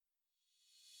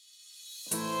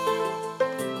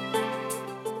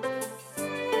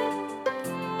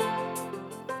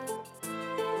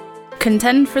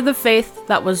Contend for the faith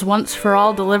that was once for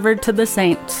all delivered to the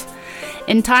saints.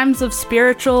 In times of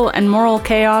spiritual and moral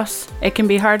chaos, it can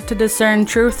be hard to discern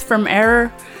truth from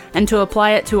error and to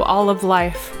apply it to all of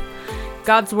life.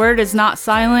 God's word is not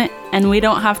silent, and we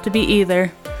don't have to be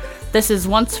either. This is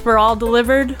Once for All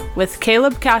Delivered with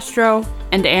Caleb Castro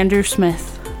and Andrew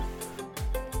Smith.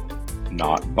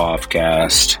 Not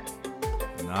Bovcast.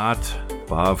 Not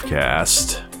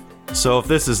Bovcast. So if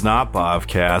this is not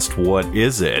Bovcast, what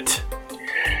is it?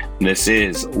 This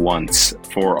is Once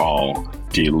for All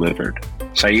Delivered.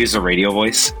 Should I use a radio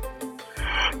voice?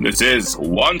 This is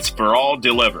Once for All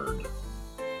Delivered.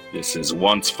 This is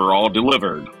Once for All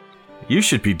Delivered. You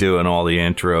should be doing all the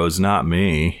intros, not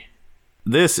me.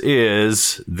 This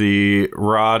is the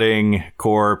rotting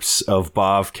corpse of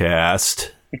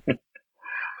Bovcast.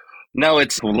 No,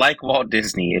 it's like Walt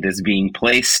Disney. It is being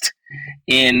placed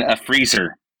in a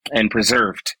freezer and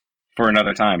preserved for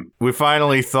another time. We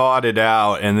finally thought it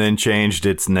out and then changed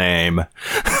its name.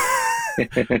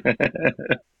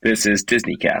 This is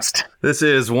DisneyCast. This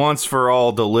is Once for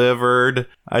All Delivered.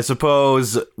 I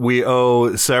suppose we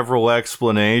owe several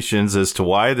explanations as to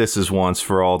why this is Once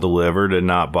for All Delivered and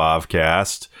not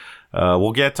Bovcast.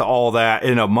 We'll get to all that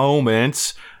in a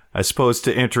moment. I suppose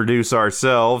to introduce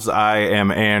ourselves, I am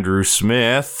Andrew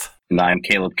Smith. And I'm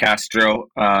Caleb Castro.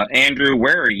 Andrew,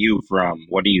 where are you from?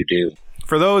 What do you do?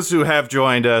 For those who have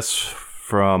joined us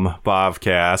from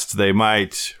Bovcast, they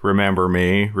might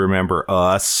remember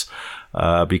us,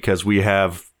 because we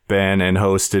have been and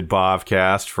hosted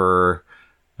Bovcast for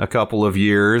a couple of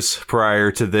years prior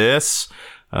to this,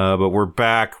 but we're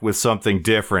back with something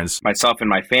different. Myself and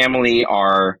my family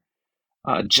are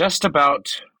just about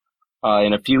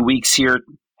in a few weeks here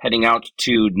heading out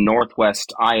to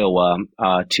Northwest Iowa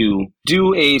to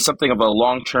do something of a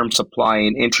long-term supply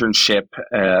and internship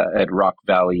at Rock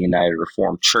Valley United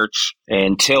Reformed Church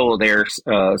until there's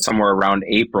somewhere around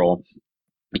April,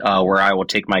 where I will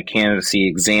take my candidacy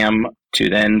exam to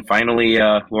then finally,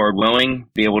 Lord willing,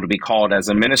 be able to be called as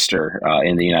a minister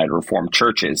in the United Reformed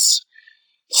Churches.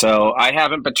 So I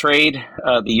haven't betrayed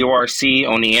the URC,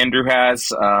 only Andrew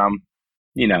has,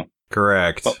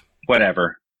 Correct.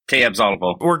 Whatever.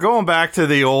 We're going back to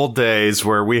the old days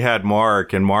where we had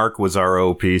Mark, and Mark was our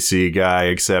OPC guy,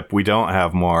 except we don't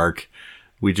have Mark.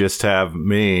 We just have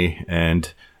me,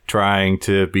 and trying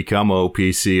to become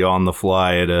OPC on the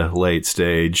fly at a late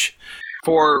stage.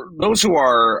 For those who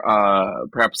are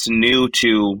perhaps new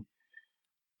to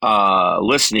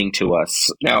listening to us,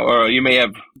 now you may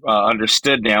have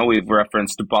understood now, we've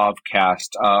referenced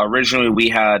Bovcast. Originally, we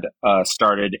had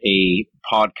started a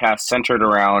podcast centered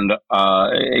around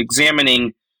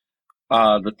examining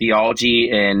the theology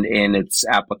and its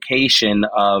application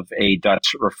of a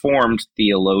Dutch Reformed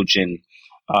theologian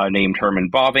named Herman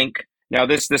Bavinck. Now,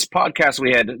 this podcast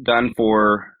we had done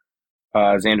for,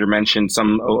 as Andrew mentioned,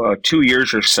 some 2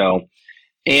 years or so.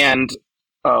 And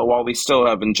while we still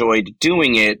have enjoyed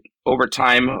doing it, over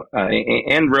time,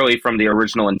 and really from the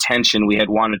original intention, we had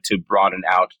wanted to broaden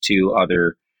out to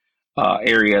other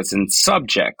areas and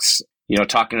subjects.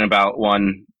 Talking about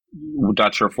one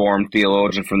Dutch Reformed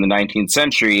theologian from the 19th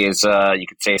century is, you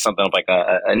could say, something like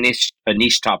a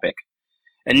niche topic,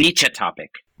 a Nietzsche topic.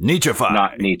 Nietzscheify.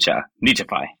 Not Nietzsche.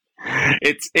 Nietzscheify.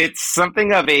 It's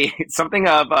something of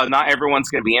not everyone's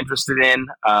going to be interested in.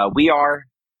 We are.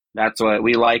 That's what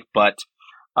we like, but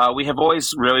we have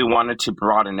always really wanted to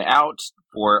broaden it out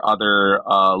for other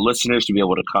listeners to be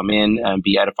able to come in and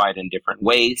be edified in different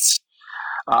ways.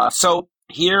 So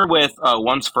here with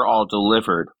Once for All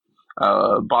Delivered,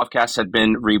 Bovcast had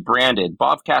been rebranded.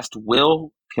 Bovcast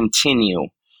will continue,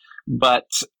 but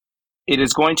it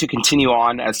is going to continue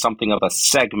on as something of a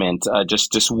segment,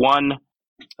 just one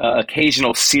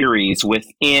occasional series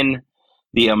within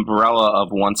the umbrella of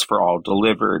Once for All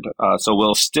Delivered. So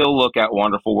we'll still look at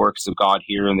wonderful works of God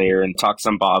here and there and talk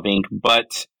some Bavinck,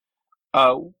 but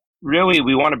really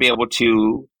we want to be able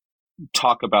to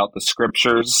talk about the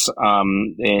scriptures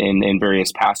in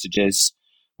various passages.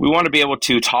 We want to be able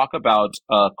to talk about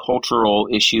cultural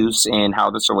issues and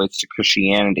how this relates to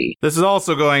Christianity. This is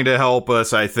also going to help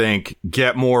us, I think,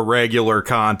 get more regular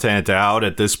content out.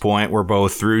 At this point, we're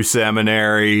both through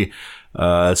seminary,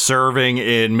 serving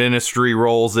in ministry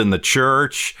roles in the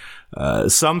church.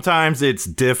 Sometimes it's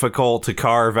difficult to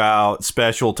carve out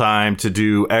special time to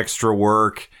do extra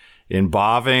work in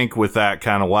Bavinck with that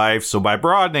kind of life. So by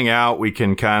broadening out, we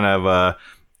can kind of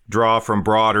draw from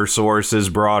broader sources,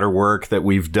 broader work that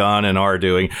we've done and are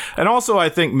doing. And also, I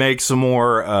think, make some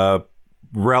more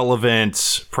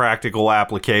relevant, practical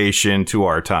application to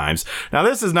our times. Now,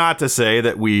 this is not to say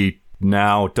that we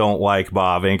now don't like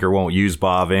Bavinck or won't use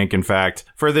Bavinck. In fact,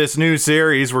 for this new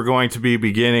series, we're going to be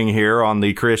beginning here on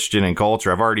the Christian and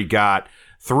culture. I've already got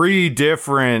 3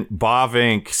 different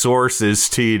Bavinck sources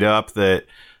teed up that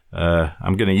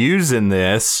I'm going to use in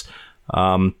this.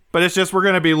 But it's just, we're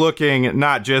going to be looking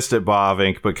not just at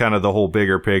Bavinck, but kind of the whole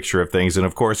bigger picture of things. And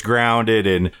of course, grounded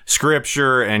in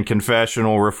scripture and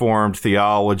confessional Reformed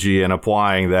theology and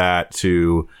applying that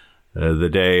to the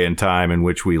day and time in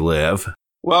which we live.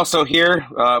 Well, so here,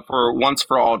 for Once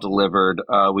for All Delivered,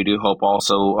 we do hope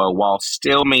also, while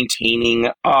still maintaining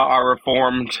our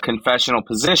Reformed confessional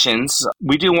positions,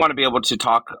 we do want to be able to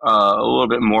talk a little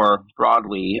bit more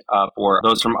broadly for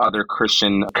those from other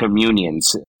Christian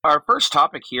communions. Our first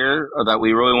topic here that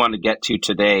we really want to get to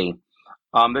today,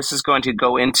 this is going to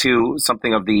go into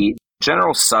something of the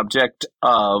general subject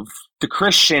of the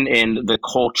Christian and the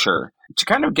culture. To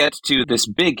kind of get to this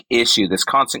big issue, this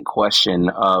constant question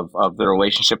of the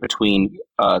relationship between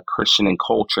Christian and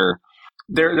culture,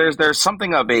 there's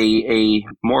something of a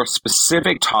more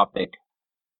specific topic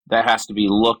that has to be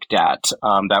looked at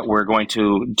that we're going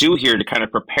to do here to kind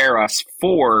of prepare us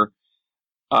for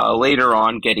later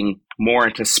on getting more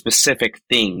into specific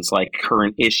things like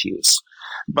current issues.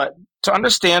 But to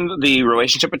understand the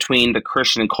relationship between the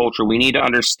Christian and culture, we need to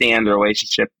understand the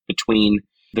relationship between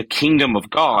the kingdom of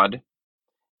God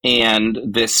and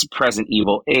this present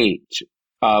evil age.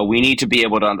 We need to be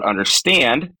able to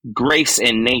understand grace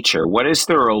and nature. What is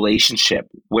the relationship?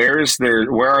 Where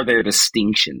are their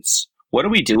distinctions? What do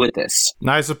we do with this? And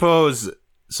I suppose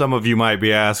some of you might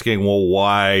be asking, well,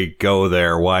 why go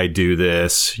there? Why do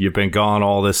this? You've been gone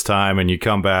all this time and you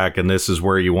come back and this is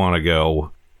where you want to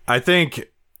go. I think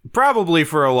probably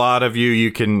for a lot of you,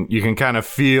 you can kind of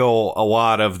feel a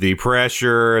lot of the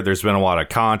pressure. There's been a lot of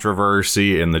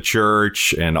controversy in the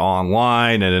church and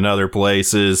online and in other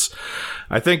places.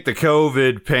 I think the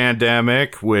COVID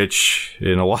pandemic, which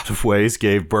in a lot of ways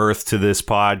gave birth to this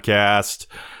podcast,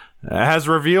 has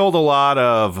revealed a lot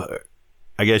of,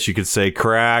 I guess you could say,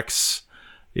 cracks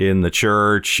in the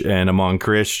church and among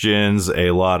Christians,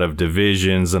 a lot of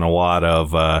divisions and a lot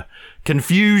of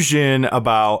confusion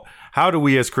about how do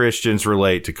we as Christians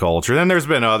relate to culture? Then there's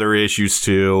been other issues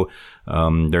too.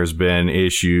 There's been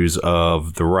issues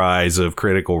of the rise of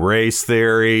critical race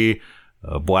theory,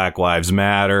 Black Lives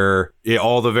Matter,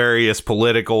 all the various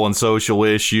political and social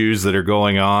issues that are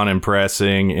going on and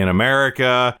pressing in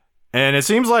America. And it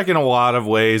seems like in a lot of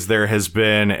ways there has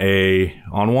been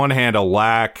on one hand, a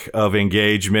lack of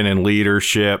engagement and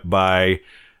leadership by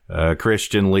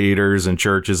Christian leaders and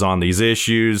churches on these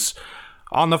issues.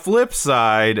 On the flip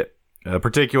side,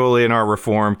 particularly in our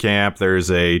Reform camp,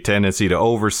 there's a tendency to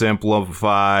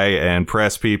oversimplify and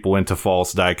press people into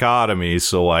false dichotomies.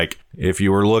 So, like, if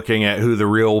you were looking at who the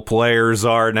real players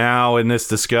are now in this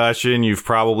discussion, you've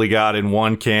probably got in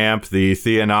one camp the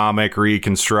theonomic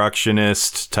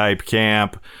reconstructionist type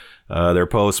camp. They're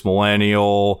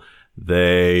post-millennial.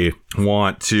 They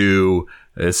want to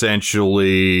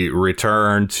essentially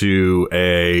return to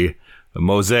a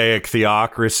Mosaic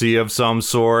theocracy of some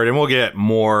sort, and we'll get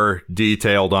more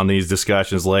detailed on these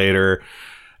discussions later.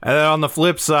 And then on the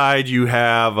flip side, you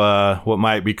have what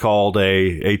might be called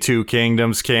a two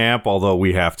kingdoms camp, although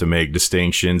we have to make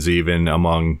distinctions even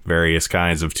among various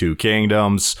kinds of two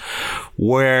kingdoms,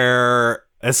 where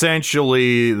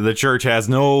essentially the church has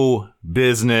no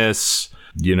business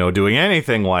doing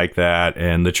anything like that,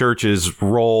 and the church's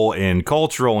role in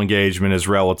cultural engagement is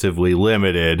relatively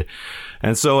limited.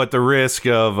 And so at the risk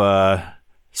of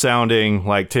sounding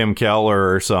like Tim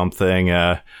Keller or something,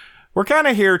 we're kind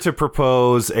of here to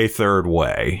propose a third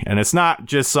way. And it's not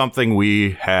just something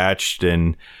we hatched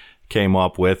and came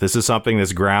up with. This is something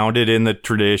that's grounded in the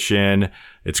tradition.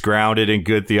 It's grounded in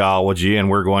good theology, and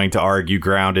we're going to argue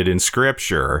grounded in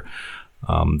scripture.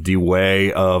 The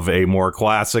way of a more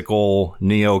classical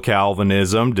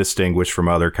neo-Calvinism, distinguished from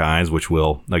other kinds, which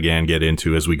we'll again get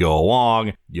into as we go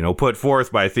along, put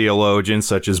forth by theologians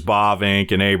such as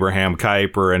Bavinck and Abraham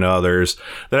Kuyper and others,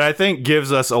 that I think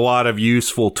gives us a lot of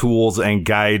useful tools and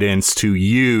guidance to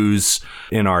use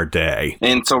in our day.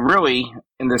 And so really,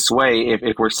 in this way,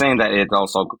 if we're saying that it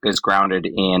also is grounded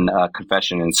in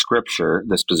confession and scripture,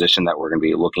 this position that we're going to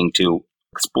be looking to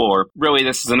explore, really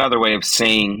this is another way of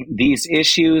saying these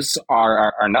issues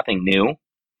are nothing new.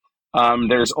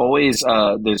 There's always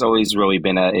really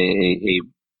been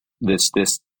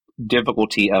this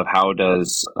difficulty of how do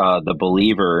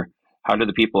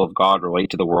the people of God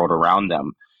relate to the world around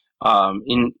them.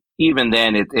 Even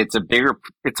then, it's a bigger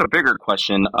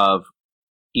question of,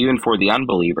 even for the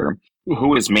unbeliever,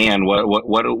 who is man?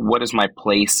 What is my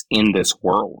place in this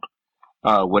world?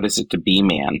 What is it to be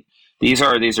man? These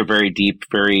are very deep,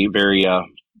 very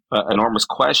enormous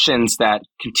questions that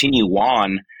continue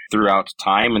on throughout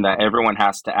time, and that everyone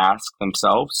has to ask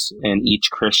themselves, and each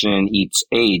Christian in each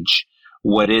age,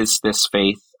 what is this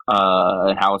faith,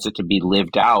 and how is it to be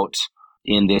lived out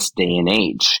in this day and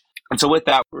age? And so with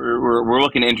that, we're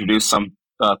looking to introduce some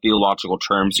theological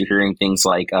terms. You're hearing things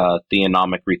like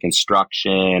theonomic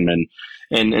reconstruction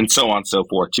and so on and so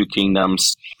forth, two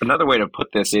kingdoms. Another way to put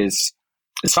this is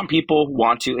some people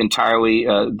want to entirely,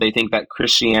 they think that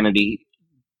Christianity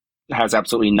has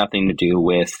absolutely nothing to do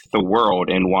with the world,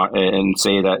 and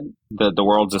say that the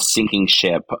world's a sinking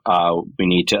ship. We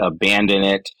need to abandon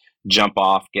it, jump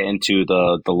off, get into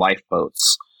the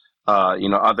lifeboats.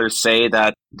 Others say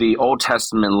that the Old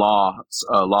Testament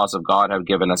laws of God have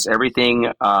given us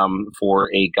everything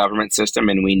for a government system,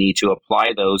 and we need to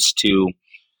apply those to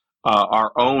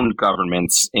our own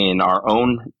governments in our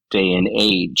own day and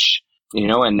age.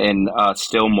 And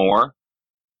still more,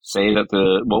 say that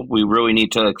we really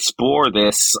need to explore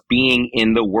this being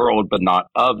in the world but not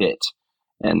of it,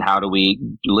 and how do we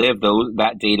live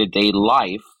that day-to-day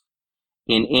life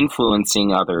in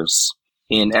influencing others,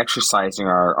 in exercising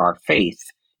our faith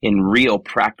in real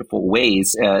practical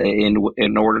ways,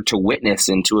 in order to witness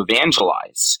and to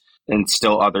evangelize. And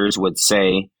still others would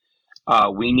say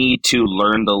we need to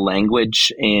learn the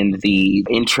language and the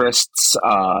interests,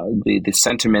 the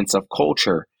sentiments of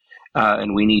culture,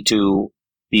 and we need to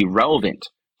be relevant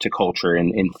to culture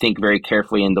and think very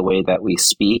carefully in the way that we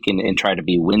speak and try to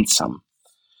be winsome.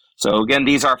 So again,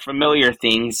 these are familiar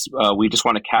things. We just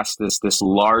want to cast this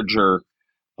larger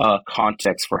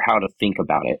context for how to think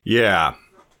about it. Yeah.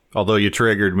 Although you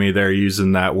triggered me there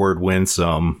using that word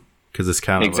winsome, because it's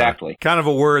kind of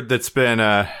a word that's been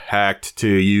hacked to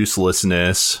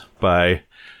uselessness by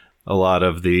a lot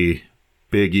of the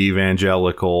big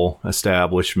evangelical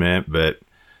establishment, but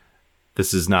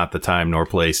this is not the time nor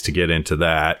place to get into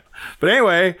that. But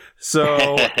anyway,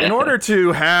 so in order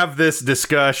to have this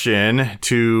discussion,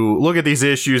 to look at these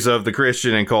issues of the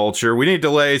Christian and culture, we need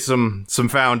to lay some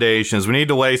foundations. We need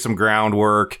to lay some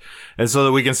groundwork, and so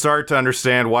that we can start to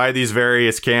understand why these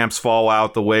various camps fall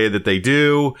out the way that they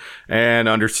do, and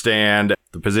understand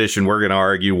the position we're going to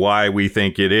argue why we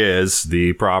think it is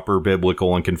the proper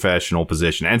biblical and confessional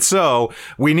position. And so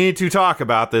we need to talk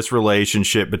about this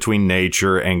relationship between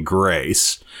nature and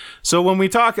grace. So when we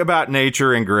talk about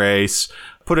nature and grace,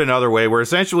 put another way, we're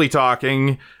essentially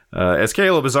talking, as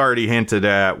Caleb has already hinted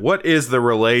at, what is the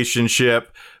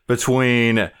relationship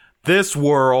between this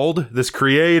world, this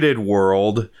created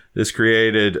order,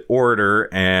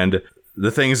 and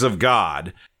the things of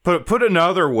God. Put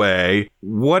another way,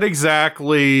 what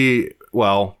exactly,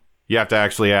 well, you have to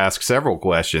actually ask several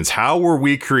questions. How were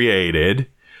we created?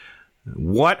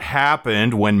 What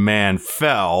happened when man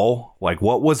fell? Like,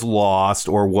 what was lost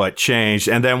or what changed?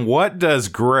 And then what does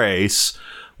grace,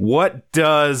 what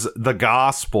does the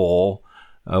gospel,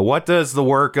 what does the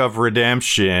work of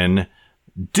redemption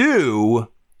do,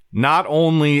 not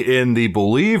only in the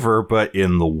believer, but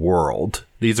in the world?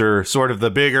 These are sort of the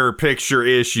bigger picture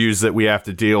issues that we have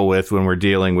to deal with when we're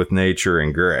dealing with nature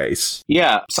and grace.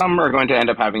 Yeah, some are going to end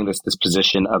up having this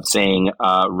position of saying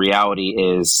reality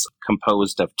is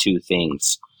composed of two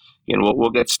things. We'll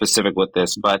get specific with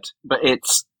this, but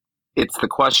it's the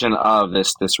question of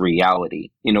this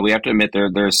reality. We have to admit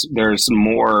there's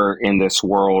more in this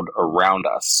world around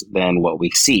us than what we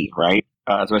see, right?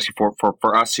 Especially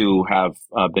for us who have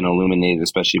been illuminated,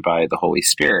 especially by the Holy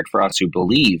Spirit, for us who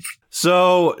believe.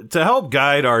 So, to help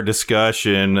guide our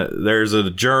discussion, there's a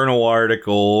journal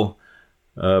article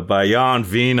by Jan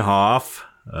Veenhoff,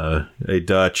 a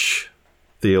Dutch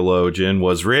theologian,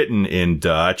 was written in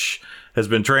Dutch, has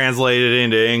been translated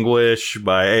into English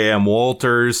by A.M.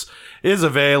 Wolters, is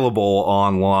available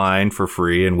online for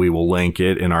free, and we will link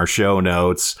it in our show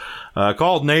notes,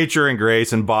 called Nature and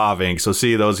Grace and Bavinck. So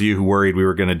see, those of you who worried we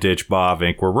were going to ditch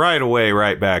Bavinck, we're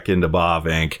right back into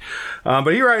Bavinck.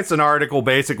 But he writes an article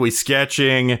basically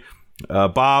sketching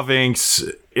Bavinck's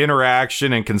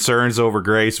interaction and concerns over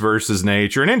grace versus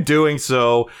nature, and in doing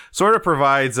so, sort of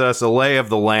provides us a lay of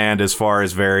the land as far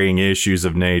as varying issues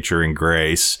of nature and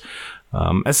grace.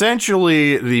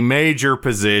 Essentially, the major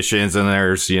positions, and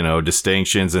there's,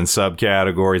 distinctions and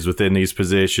subcategories within these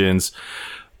positions,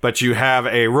 but you have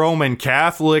a Roman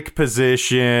Catholic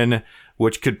position,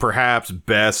 which could perhaps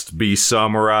best be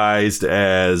summarized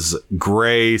as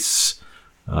grace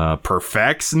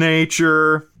perfects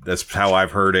nature. That's how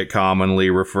I've heard it commonly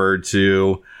referred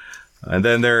to. And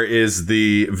then there is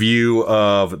the view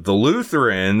of the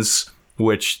Lutherans,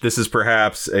 which this is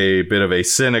perhaps a bit of a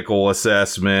cynical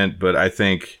assessment, but I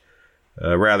think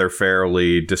rather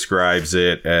fairly describes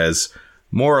it as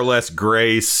more or less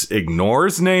grace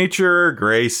ignores nature.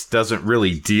 Grace doesn't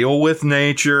really deal with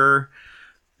nature.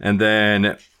 And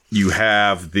then you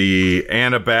have the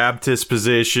Anabaptist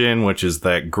position, which is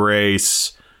that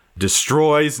grace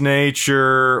destroys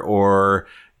nature, or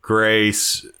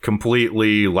grace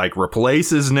completely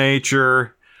replaces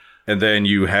nature. And then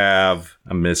you have,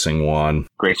 I'm missing one,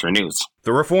 Grace renews.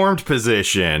 the Reformed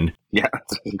position. Yeah,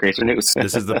 grace renews.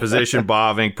 This is the position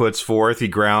Bavinck puts forth. He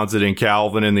grounds it in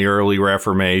Calvin in the early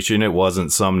Reformation. It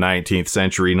wasn't some 19th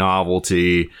century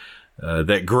novelty.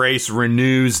 That grace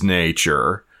renews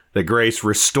nature, that grace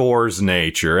restores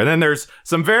nature. And then there's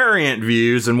some variant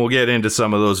views, and we'll get into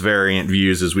some of those variant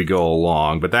views as we go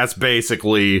along. But that's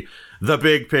basically the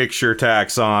big picture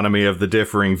taxonomy of the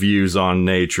differing views on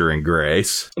nature and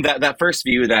grace. That first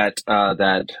view that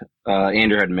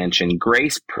Andrew had mentioned,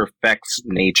 grace perfects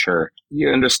nature. You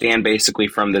understand basically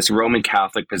from this Roman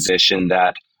Catholic position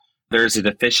that there's a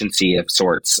deficiency of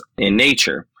sorts in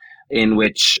nature in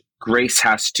which grace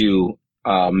has to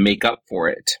make up for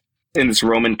it. In this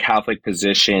Roman Catholic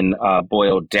position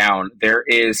boiled down, there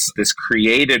is this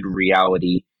created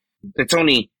reality that's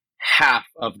only half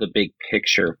of the big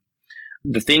picture.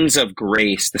 The things of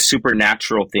grace, the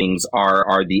supernatural things,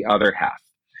 are the other half.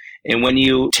 And when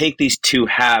you take these two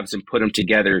halves and put them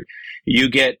together, you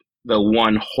get the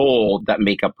one whole that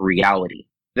make up reality.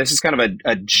 This is kind of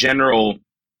a general,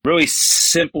 really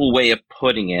simple way of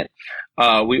putting it.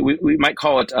 We might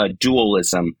call it a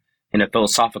dualism in a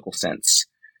philosophical sense,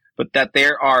 but that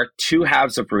there are two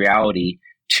halves of reality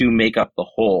to make up the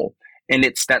whole. And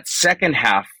it's that second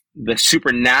half, the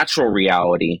supernatural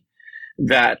reality,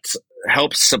 that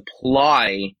helps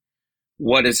supply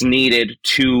what is needed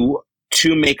to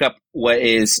make up what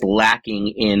is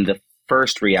lacking in the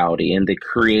first reality, in the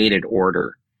created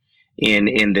order,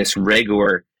 in this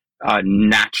regular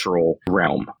natural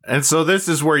realm. And so this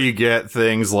is where you get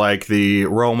things like the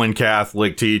Roman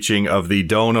Catholic teaching of the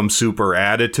donum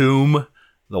superadditum,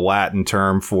 the Latin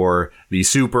term for the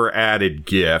superadded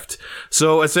gift.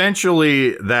 So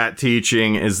essentially that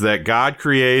teaching is that God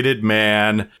created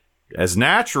man as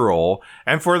natural,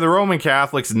 and for the Roman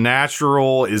Catholics,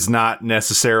 natural is not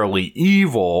necessarily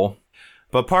evil,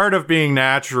 but part of being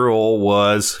natural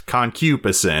was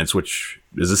concupiscence, which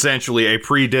is essentially a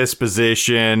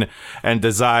predisposition and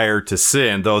desire to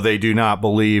sin, though they do not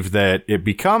believe that it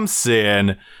becomes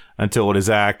sin until it is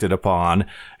acted upon.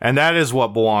 And that is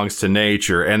what belongs to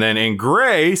nature. And then in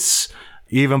grace,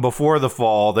 even before the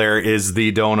fall, there is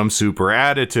the donum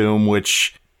superadditum,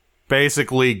 which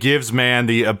basically gives man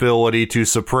the ability to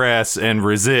suppress and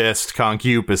resist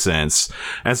concupiscence.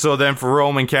 And so then for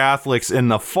Roman Catholics in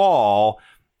the fall,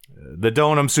 the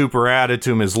donum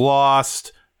superadditum is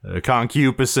lost,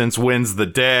 concupiscence wins the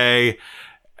day,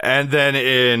 and then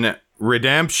in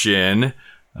redemption,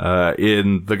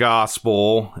 in the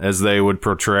gospel, as they would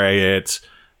portray it,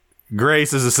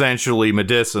 grace is essentially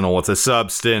medicinal. It's a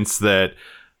substance that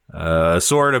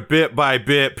sort of bit by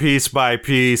bit, piece by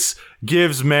piece,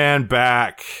 gives man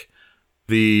back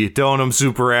the donum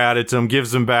superadditum,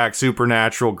 gives him back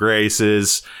supernatural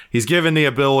graces. He's given the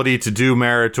ability to do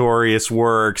meritorious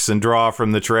works and draw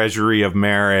from the treasury of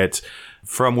merit,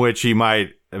 from which he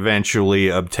might eventually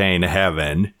obtain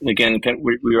heaven. Again,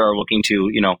 we are looking to,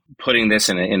 putting this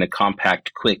in a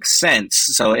compact, quick sense.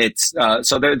 So it's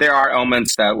so there are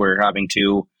elements that we're having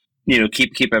to,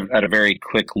 keep at a very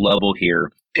quick level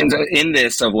here. In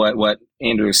this of what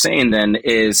Andrew is saying then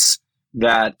is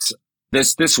that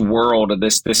this world,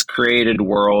 this created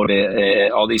world,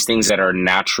 all these things that are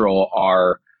natural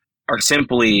are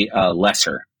simply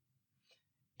lesser,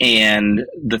 and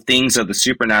the things of the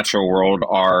supernatural world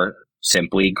are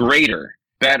simply greater,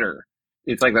 better.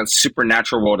 It's like that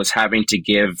supernatural world is having to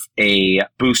give a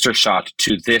booster shot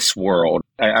to this world.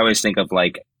 I always think of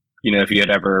if you had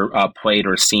ever played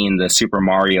or seen the Super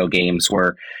Mario games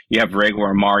where you have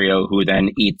regular Mario who then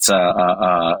eats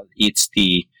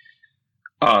the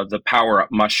power-up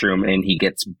mushroom and he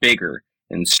gets bigger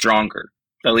and stronger,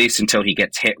 at least until he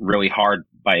gets hit really hard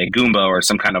by a Goomba or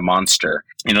some kind of monster.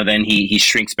 Then he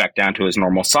shrinks back down to his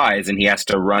normal size and he has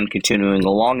to run continuing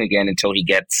along again until he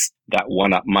gets that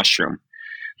one-up mushroom.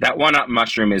 That one-up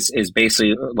mushroom is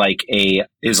basically like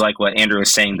what Andrew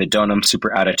was saying, the donum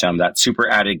superadditum, that super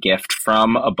added gift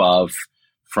from above,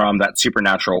 from that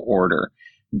supernatural order,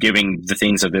 giving the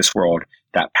things of this world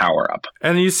that power up.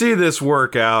 And you see this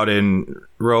work out in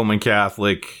Roman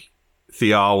Catholic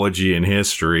theology and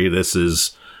history. This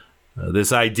is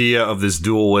this idea of this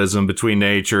dualism between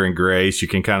nature and grace. You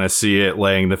can kind of see it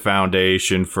laying the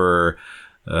foundation for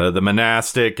the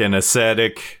monastic and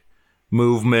ascetic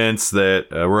movements that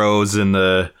arose in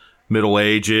the Middle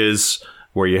Ages.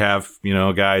 where you have,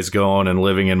 guys going and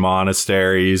living in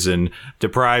monasteries and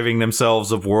depriving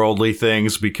themselves of worldly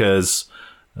things because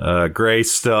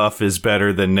grace stuff is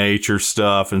better than nature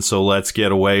stuff, and so let's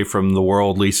get away from the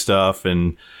worldly stuff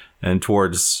and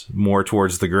towards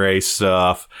the grace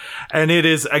stuff. And it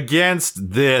is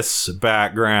against this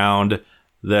background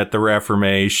that the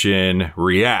Reformation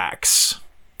reacts,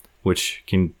 which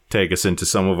can take us into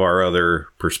some of our other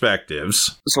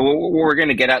perspectives. So what we're going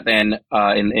to get at then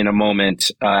in a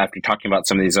moment, after talking about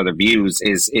some of these other views,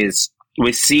 is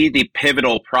we see the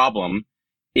pivotal problem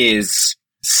is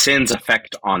sin's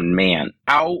effect on man.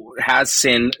 How has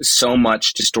sin so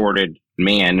much distorted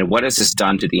man, and what has this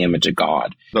done to the image of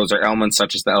God? Those are elements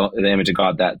such as the image of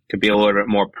God that could be a little bit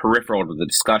more peripheral to the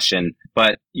discussion,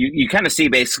 but you kind of see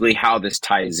basically how this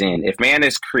ties in. If man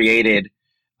is created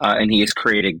and he is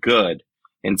created good,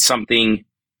 and something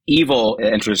evil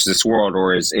enters this world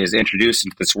or is introduced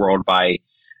into this world by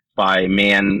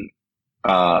man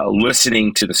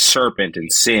listening to the serpent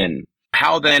and sin,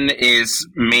 how then is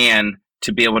man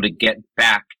to be able to get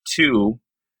back to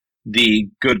the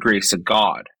good grace of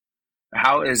God?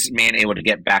 How is man able to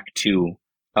get back to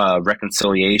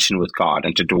reconciliation with God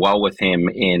and to dwell with him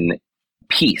in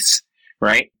peace,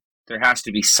 right? There has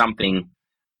to be something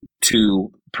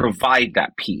to provide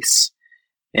that peace.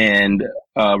 And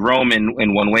Rome,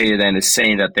 in one way, then, is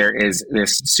saying that there is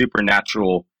this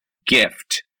supernatural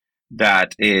gift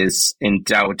that is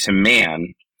endowed to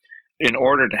man in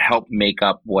order to help make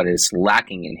up what is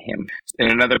lacking in him. In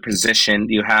another position,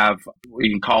 you have what you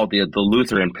can call the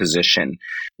Lutheran position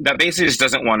that basically just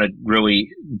doesn't want to really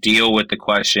deal with the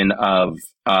question of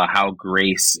how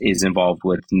grace is involved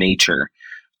with nature.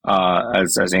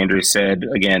 As Andrew said,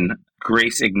 again,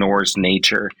 grace ignores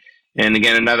nature. And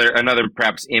again, another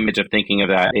perhaps image of thinking of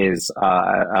that is,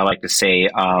 I like to say,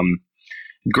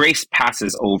 grace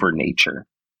passes over nature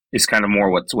is kind of more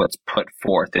what's put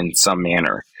forth in some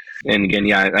manner. And again,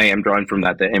 yeah, I am drawing from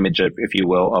that the image of, if you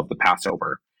will, of the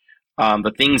Passover.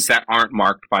 The things that aren't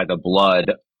marked by the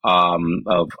blood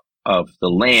of the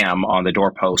lamb on the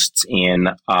doorposts in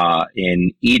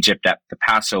Egypt at the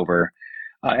Passover,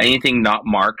 anything not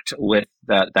marked with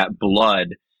that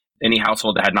blood, any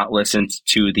household that had not listened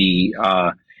to the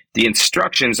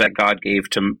instructions that God gave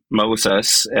to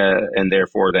Moses, and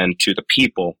therefore then to the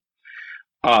people,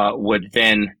 would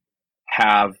then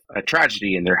have a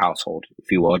tragedy in their household, if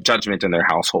you will, a judgment in their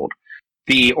household.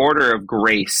 The order of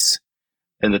grace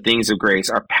and the things of grace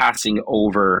are passing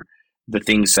over the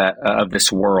things that of this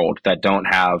world that don't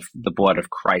have the blood of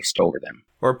Christ over them.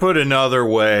 Or put another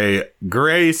way,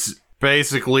 grace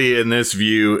basically, in this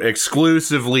view,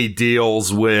 exclusively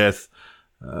deals with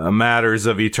matters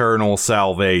of eternal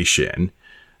salvation.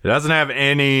 It doesn't have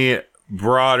any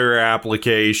broader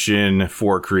application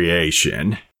for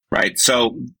creation. Right.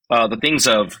 So the things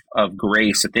of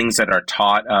grace, the things that are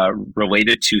taught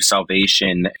related to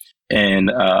salvation and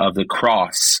of the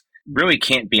cross, really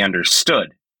can't be understood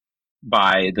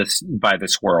by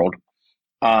this world.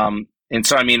 And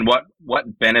so, I mean,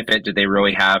 what benefit do they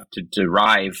really have to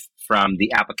derive from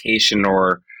the application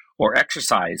or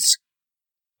exercise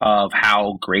of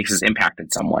how grace has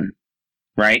impacted someone?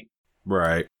 Right?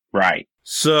 Right. Right.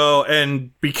 So,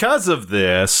 and because of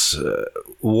this,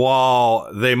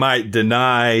 while they might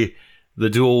deny the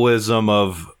dualism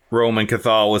of Roman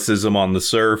Catholicism on the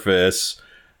surface,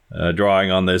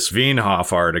 drawing on this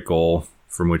Wienhoff article,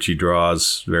 from which he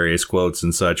draws various quotes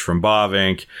and such from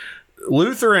Bavinck,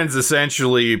 Lutherans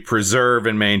essentially preserve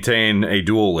and maintain a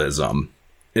dualism.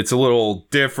 It's a little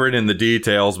different in the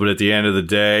details, but at the end of the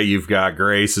day, you've got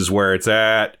grace is where it's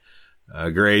at.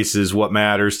 Grace is what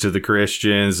matters to the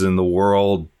Christians, and the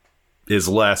world is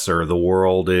lesser. The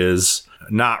world is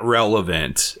not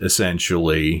relevant,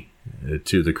 essentially,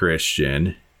 to the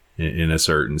Christian in a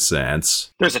certain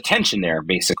sense. There's a tension there,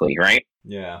 basically, right?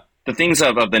 Yeah. The things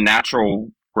of the natural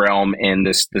realm and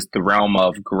the realm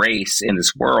of grace in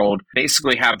this world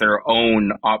basically have their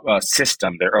own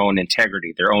system, their own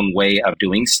integrity, their own way of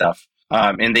doing stuff.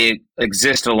 And they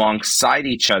exist alongside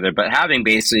each other, but having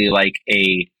basically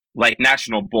like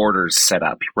national borders set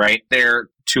up, right? They're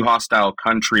two hostile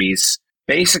countries,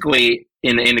 basically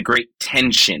in a great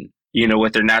tension,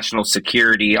 with their national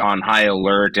security on high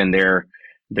alert and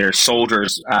their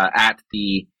soldiers at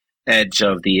the edge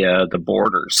of the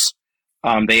borders.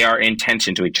 They are in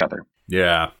tension to each other.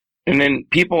 Yeah. And then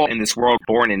people in this world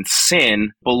born in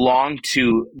sin belong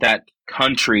to that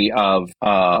country of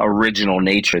original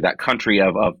nature, that country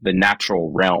of the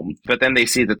natural realm. But then they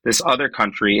see that this other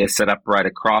country is set up right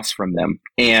across from them,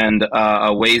 and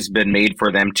a way's been made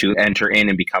for them to enter in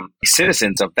and become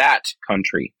citizens of that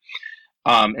country.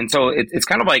 And so it's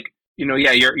kind of like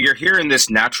Yeah, you're here in this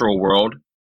natural world,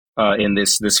 in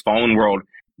this fallen world,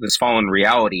 this fallen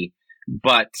reality,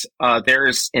 but there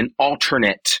is an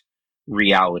alternate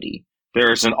reality.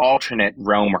 There is an alternate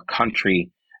realm or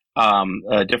country,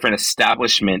 a different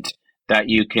establishment that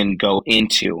you can go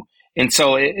into. And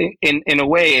so in a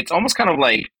way, it's almost kind of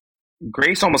like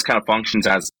grace almost kind of functions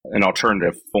as an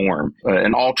alternative form,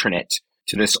 an alternate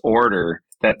to this order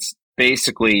that's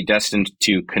basically destined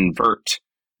to convert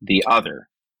the other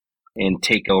and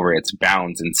take over its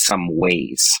bounds in some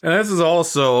ways. And this is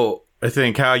also, I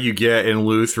think, how you get in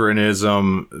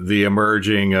Lutheranism the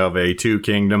emerging of a two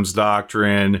kingdoms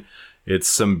doctrine. It's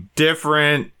some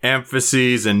different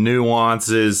emphases and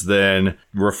nuances than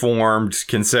Reformed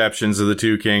conceptions of the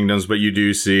two kingdoms, but you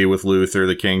do see with Luther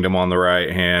the kingdom on the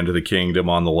right hand, the kingdom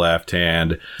on the left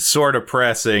hand, sort of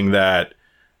pressing that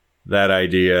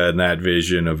idea and that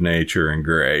vision of nature and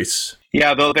grace.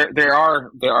 Yeah, though there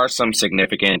are some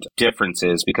significant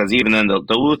differences, because even then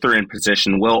the Lutheran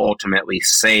position will ultimately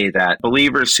say that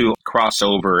believers who cross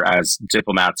over as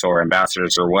diplomats or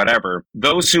ambassadors or whatever,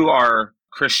 those who are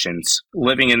Christians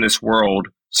living in this world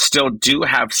still do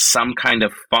have some kind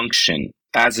of function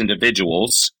as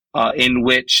individuals in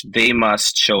which they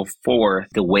must show forth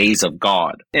the ways of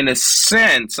God. In a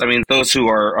sense, I mean, those who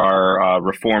are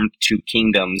Reformed two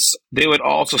kingdoms, they would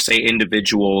also say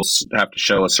individuals have to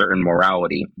show a certain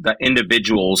morality, that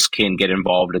individuals can get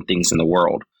involved in things in the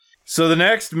world. So the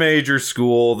next major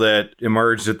school that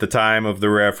emerged at the time of the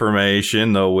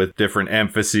Reformation, though with different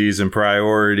emphases and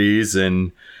priorities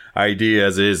and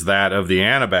ideas, is that of the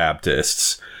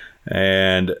Anabaptists.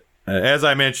 And as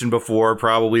I mentioned before,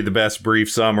 probably the best brief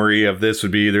summary of this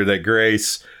would be either that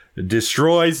grace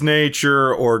destroys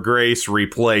nature or grace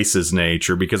replaces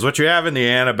nature. Because what you have in the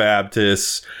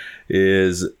Anabaptists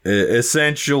is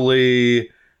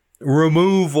essentially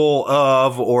removal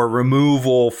of or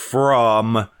removal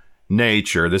from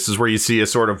nature. This is where you see a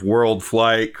sort of world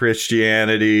flight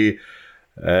Christianity.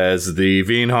 As the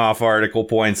Wienhoff article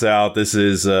points out, this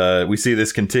is we see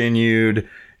this continued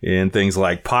in things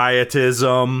like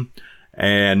Pietism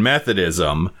and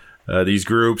Methodism, these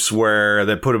groups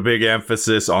that put a big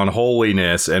emphasis on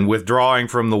holiness and withdrawing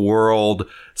from the world,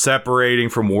 separating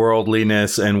from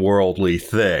worldliness and worldly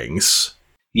things.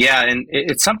 Yeah, and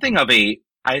it's something of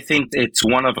I think it's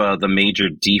one of the major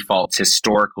defaults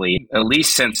historically, at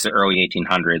least since the early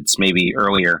 1800s, maybe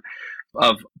earlier,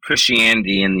 of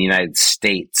Christianity in the United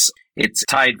States. It's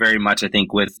tied very much, I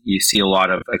think, with, you see a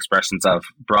lot of expressions of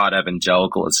broad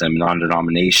evangelicalism,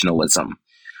 non-denominationalism.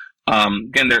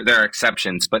 Again, there are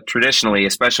exceptions, but traditionally,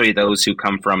 especially those who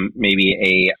come from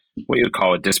maybe what you would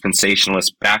call a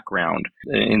dispensationalist background,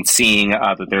 in seeing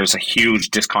that there's a huge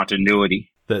discontinuity.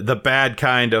 The bad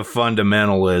kind of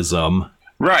fundamentalism.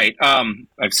 Right.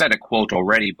 I've said a quote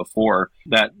already before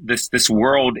that this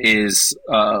world is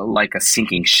like a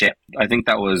sinking ship. I think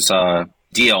that was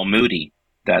D.L. Moody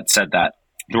that said that.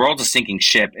 The world's a sinking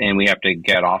ship and we have to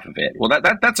get off of it. Well,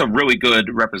 that's a really good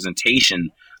representation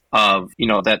of,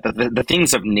 that the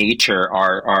things of nature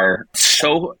are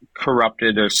so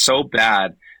corrupted or so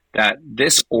bad that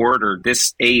this order,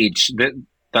 this age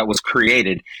that was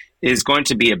created is going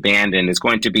to be abandoned, is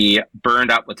going to be burned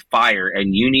up with fire,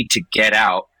 and you need to get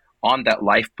out on that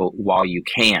lifeboat while you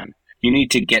can. You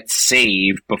need to get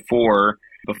saved before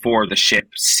the ship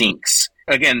sinks.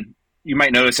 Again, you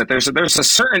might notice that there's a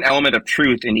certain element of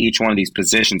truth in each one of these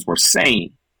positions we're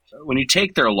saying. When you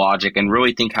take their logic and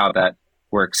really think how that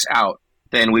works out,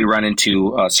 then we run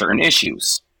into certain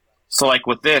issues. So like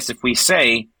with this, if we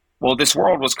say, well, this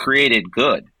world was created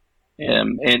good,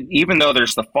 and even though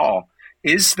there's the fall,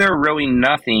 is there really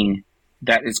nothing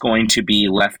that is going to be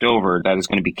left over, that is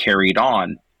going to be carried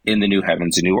on in the new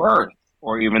heavens and new earth?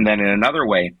 Or even then in another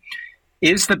way,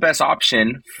 is the best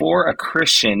option for a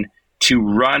Christian to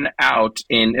run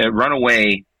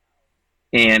away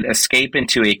and escape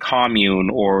into a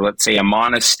commune, or let's say a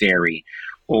monastery,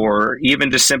 or even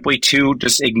just simply to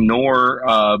just ignore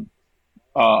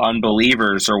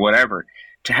unbelievers or whatever,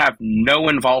 to have no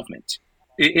involvement?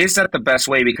 Is that the best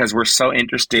way, because we're so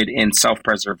interested in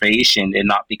self-preservation and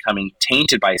not becoming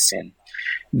tainted by sin?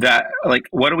 That, like,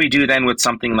 what do we do then with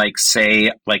something like,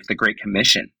 say, like the Great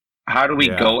Commission? How do we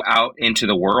go out into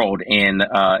the world and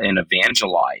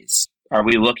evangelize? Are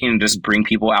we looking to just bring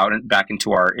people out and back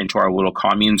into our little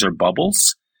communes or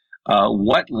bubbles?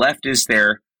 What left is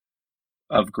there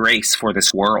of grace for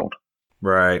this world?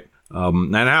 Right.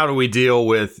 And how do we deal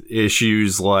with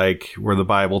issues like where the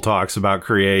Bible talks about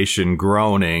creation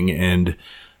groaning and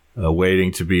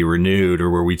waiting to be renewed, or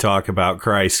where we talk about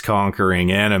Christ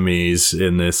conquering enemies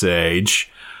in this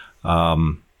age?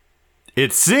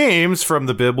 it seems from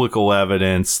the biblical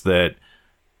evidence that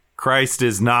Christ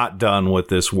is not done with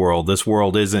this world. This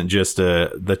world isn't just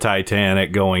the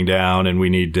Titanic going down and we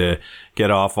need to get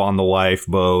off on the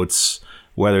lifeboats,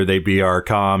 whether they be our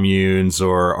communes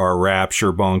or our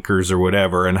rapture bunkers or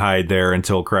whatever, and hide there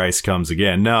until Christ comes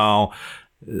again. No,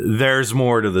 there's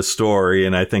more to the story,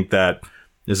 and I think that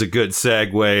is a good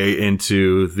segue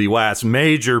into the last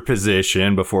major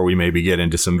position before we maybe get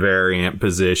into some variant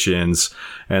positions,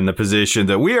 and the position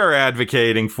that we are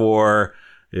advocating for.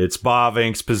 It's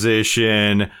Bavinck's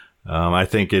position. I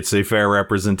think it's a fair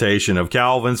representation of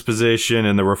Calvin's position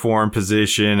and the Reformed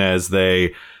position as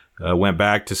they went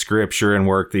back to Scripture and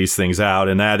worked these things out,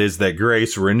 and that is that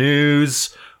grace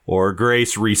renews or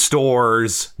grace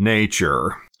restores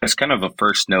nature. As kind of a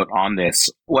first note on this,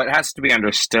 what has to be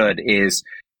understood is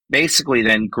basically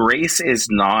then grace is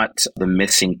not the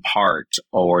missing part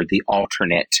or the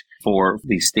alternate for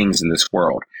these things in this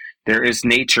world. There is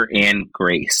nature and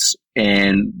grace,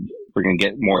 and we're going to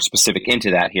get more specific into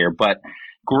that here, but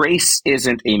grace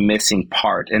isn't a missing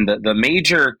part. And the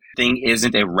major thing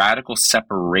isn't a radical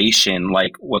separation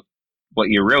like what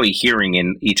you're really hearing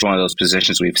in each one of those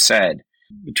positions we've said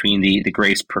between the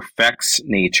grace perfects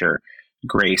nature,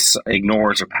 grace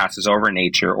ignores or passes over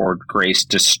nature, or grace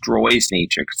destroys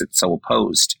nature because it's so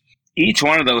opposed. Each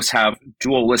one of those have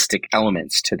dualistic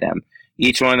elements to them.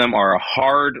 Each one of them are a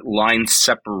hard line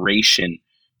separation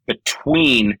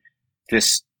between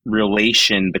this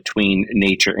relation between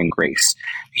nature and grace.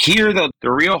 Here, though,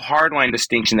 the real hardline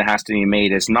distinction that has to be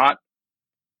made is not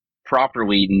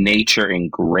properly nature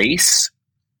and grace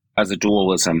as a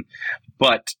dualism,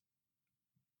 but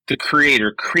the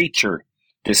creator-creature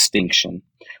distinction.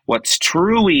 What's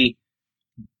truly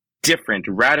different,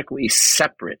 radically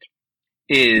separate,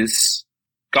 is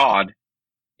God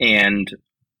and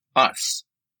us.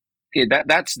 Okay,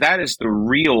 that is the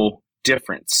real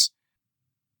difference.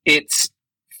 It's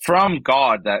from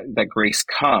God that grace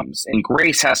comes, and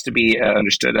grace has to be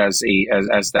understood as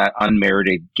that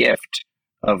unmerited gift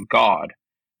of God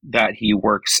that He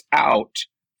works out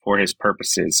for His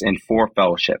purposes and for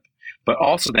fellowship, but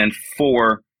also then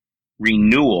for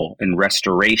renewal and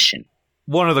restoration.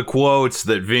 One of the quotes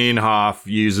that Wienhoff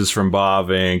uses from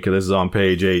Bavinck, this is on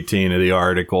page 18 of the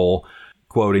article,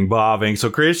 quoting Bavinck, "So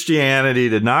Christianity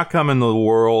did not come in the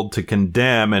world to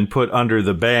condemn and put under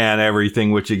the ban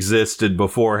everything which existed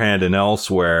beforehand and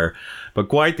elsewhere, but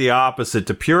quite the opposite,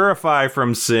 to purify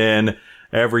from sin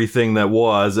everything that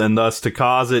was, and thus to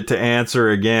cause it to answer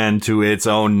again to its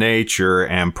own nature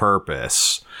and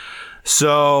purpose."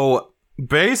 So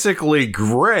basically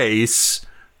grace,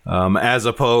 as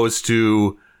opposed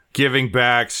to giving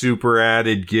back super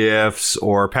added gifts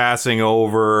or passing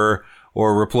over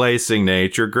or replacing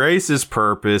nature, grace's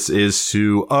purpose is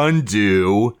to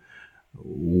undo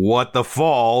what the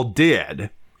fall did.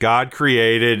 God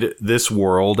created this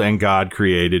world and God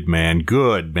created man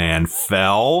good. Man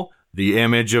fell. The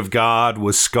image of God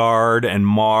was scarred and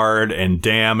marred and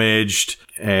damaged,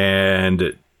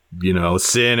 and,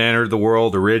 sin entered the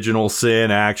world, original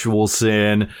sin, actual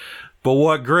sin. But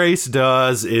what grace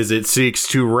does is it seeks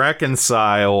to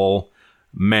reconcile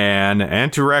man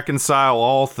and to reconcile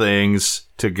all things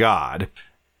to God.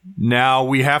 Now,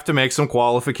 we have to make some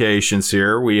qualifications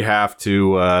here. We have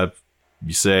to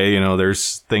say,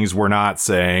 there's things we're not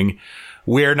saying.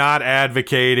 We're not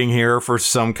advocating here for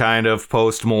some kind of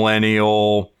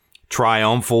post-millennial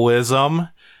triumphalism.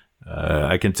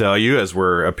 I can tell you, as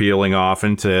we're appealing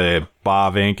often to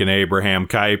Bavinck and Abraham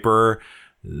Kuyper,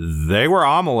 they were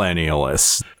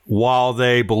amillennialists. While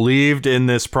they believed in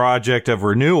this project of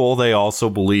renewal, they also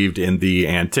believed in the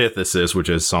antithesis, which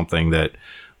is something that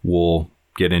we'll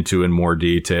get into in more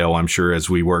detail, I'm sure, as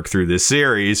we work through this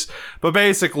series. But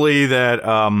basically that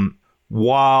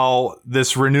while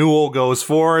this renewal goes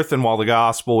forth and while the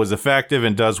gospel is effective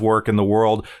and does work in the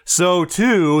world, so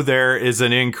too there is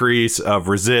an increase of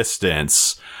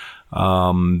resistance.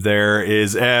 There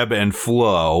is ebb and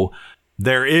flow.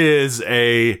 There is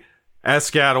a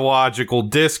eschatological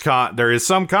there is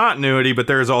some continuity, but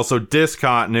there is also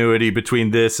discontinuity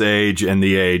between this age and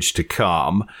the age to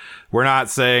come. We're not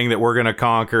saying that we're going to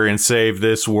conquer and save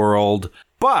this world,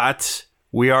 but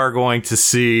we are going to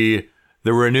see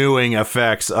the renewing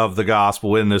effects of the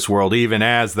gospel in this world, even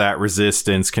as that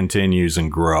resistance continues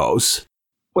and grows.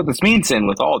 What this means then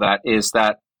with all that is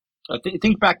that,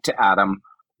 think back to Adam.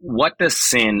 What does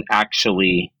sin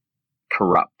actually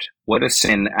corrupt? What does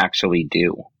sin actually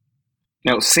do?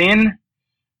 Now, sin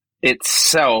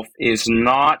itself is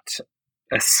not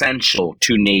essential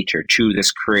to nature, to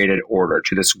this created order,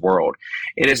 to this world.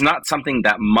 It is not something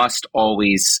that must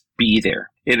always be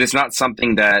there. It is not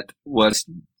something that was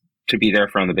to be there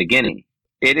from the beginning.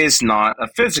 It is not a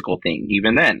physical thing,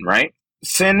 even then, right?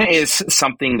 Sin is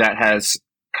something that has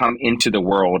come into the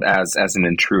world as an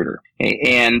intruder.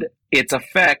 And its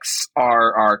effects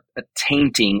are a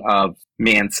tainting of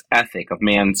man's ethic, of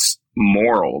man's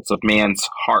morals, of man's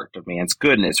heart, of man's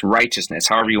goodness, righteousness,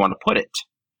 however you want to put it.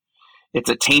 It's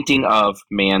a tainting of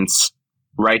man's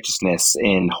righteousness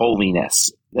and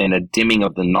holiness and a dimming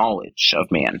of the knowledge of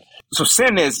man. So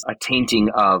sin is a tainting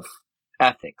of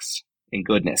ethics and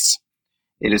goodness.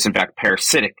 It is, in fact,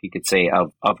 parasitic, you could say,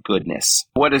 of goodness.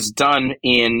 What is done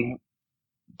in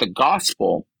the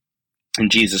gospel in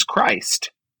Jesus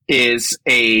Christ is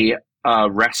a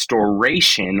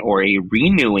restoration or a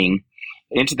renewing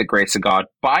into the grace of God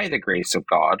by the grace of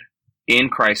God in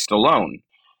Christ alone.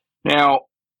 Now,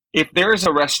 if there is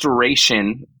a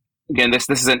restoration, again, this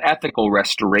is an ethical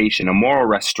restoration, a moral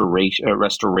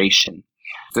restoration,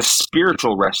 the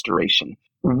spiritual restoration.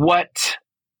 What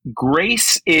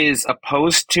grace is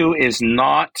opposed to is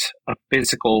not a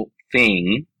physical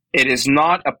thing. It is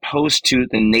not opposed to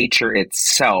the nature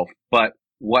itself, but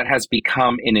what has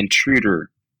become an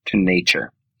intruder to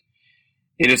nature.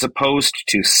 It is opposed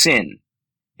to sin.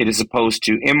 It is opposed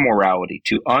to immorality,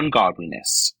 to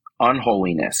ungodliness,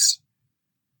 unholiness,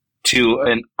 to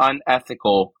an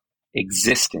unethical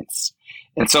existence.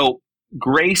 And so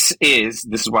grace is,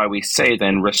 this is why we say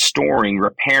then, restoring,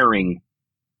 repairing,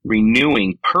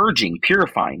 renewing, purging,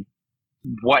 purifying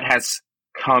what has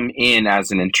come in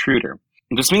as an intruder.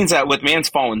 This means that with man's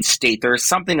fallen state, there is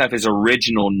something of his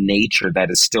original nature that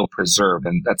is still preserved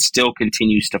and that still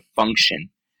continues to function.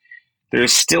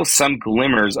 There's still some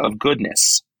glimmers of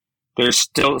goodness. There's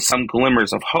still some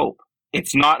glimmers of hope.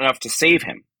 It's not enough to save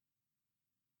him.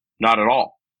 Not at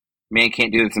all. Man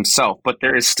can't do this himself, but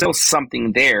there is still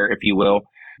something there, if you will,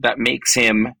 that makes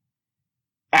him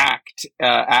act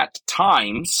at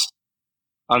times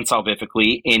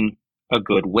unsalvifically in a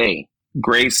good way.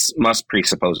 Grace must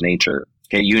presuppose nature.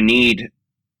 Okay, you need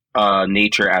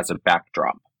nature as a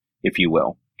backdrop, if you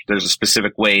will. There's a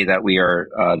specific way that we are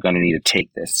going to need to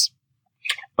take this.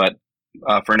 But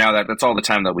for now, that's all the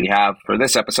time that we have for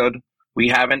this episode. We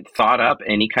haven't thought up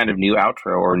any kind of new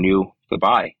outro or new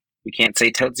goodbye. We can't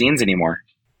say totes zines anymore.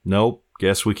 Nope,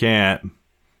 guess we can't.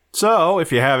 So,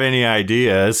 if you have any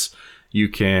ideas, you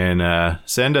can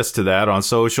send us to that on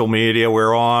social media.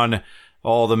 We're on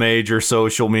all the major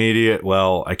social media.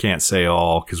 Well, I can't say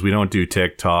all because we don't do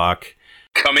TikTok.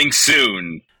 Coming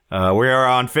soon. We are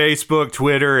on Facebook,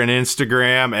 Twitter, and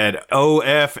Instagram at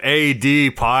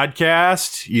OFAD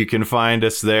Podcast. You can find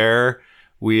us there.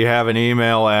 We have an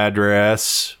email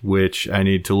address, which I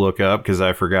need to look up because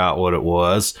I forgot what it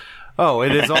was. Oh,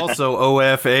 it is also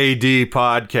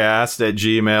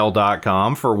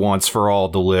ofadpodcast@gmail.com for Once for All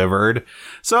Delivered.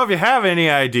 So if you have any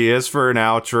ideas for an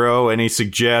outro, any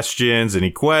suggestions,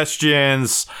 any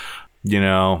questions,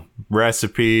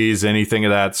 recipes, anything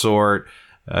of that sort,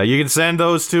 you can send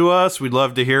those to us. We'd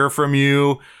love to hear from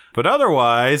you. But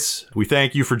otherwise, we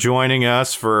thank you for joining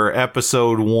us for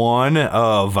episode 1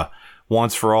 of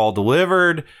Once for All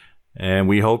Delivered. And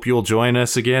we hope you'll join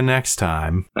us again next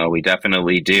time. Oh, we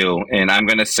definitely do. And I'm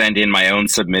going to send in my own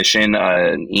submission,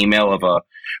 an email of a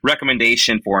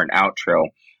recommendation for an outro.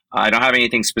 I don't have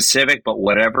anything specific, but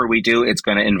whatever we do, it's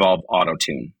going to involve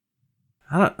auto-tune.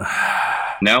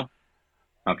 No?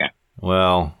 Okay.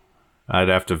 Well, I'd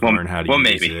have to learn how to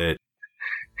use it.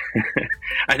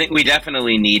 I think we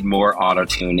definitely need more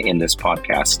auto-tune in this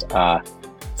podcast.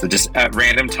 So just at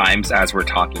random times as we're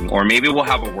talking, or maybe we'll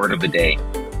have a word of the day.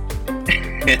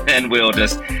 And then we'll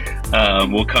just,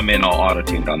 we'll come in all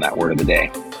auto-tuned on that word of the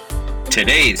day.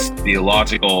 Today's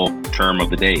theological term of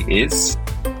the day is ...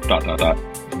 Yeah.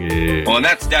 Well, and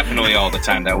that's definitely all the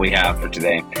time that we have for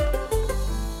today.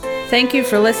 Thank you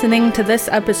for listening to this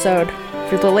episode.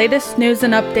 For the latest news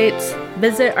and updates,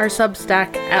 visit our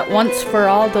Substack at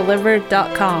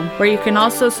onceforalldelivered.com, where you can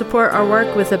also support our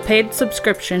work with a paid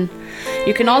subscription.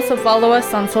 You can also follow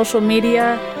us on social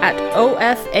media at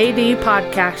OFAD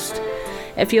Podcast.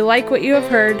 If you like what you have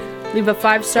heard, leave a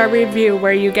 5-star review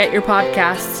where you get your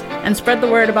podcasts and spread the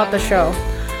word about the show.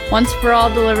 Once for All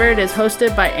Delivered is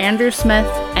hosted by Andrew Smith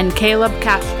and Caleb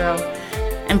Castro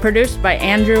and produced by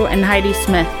Andrew and Heidi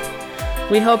Smith.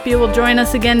 We hope you will join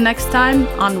us again next time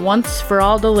on Once for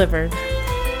All Delivered.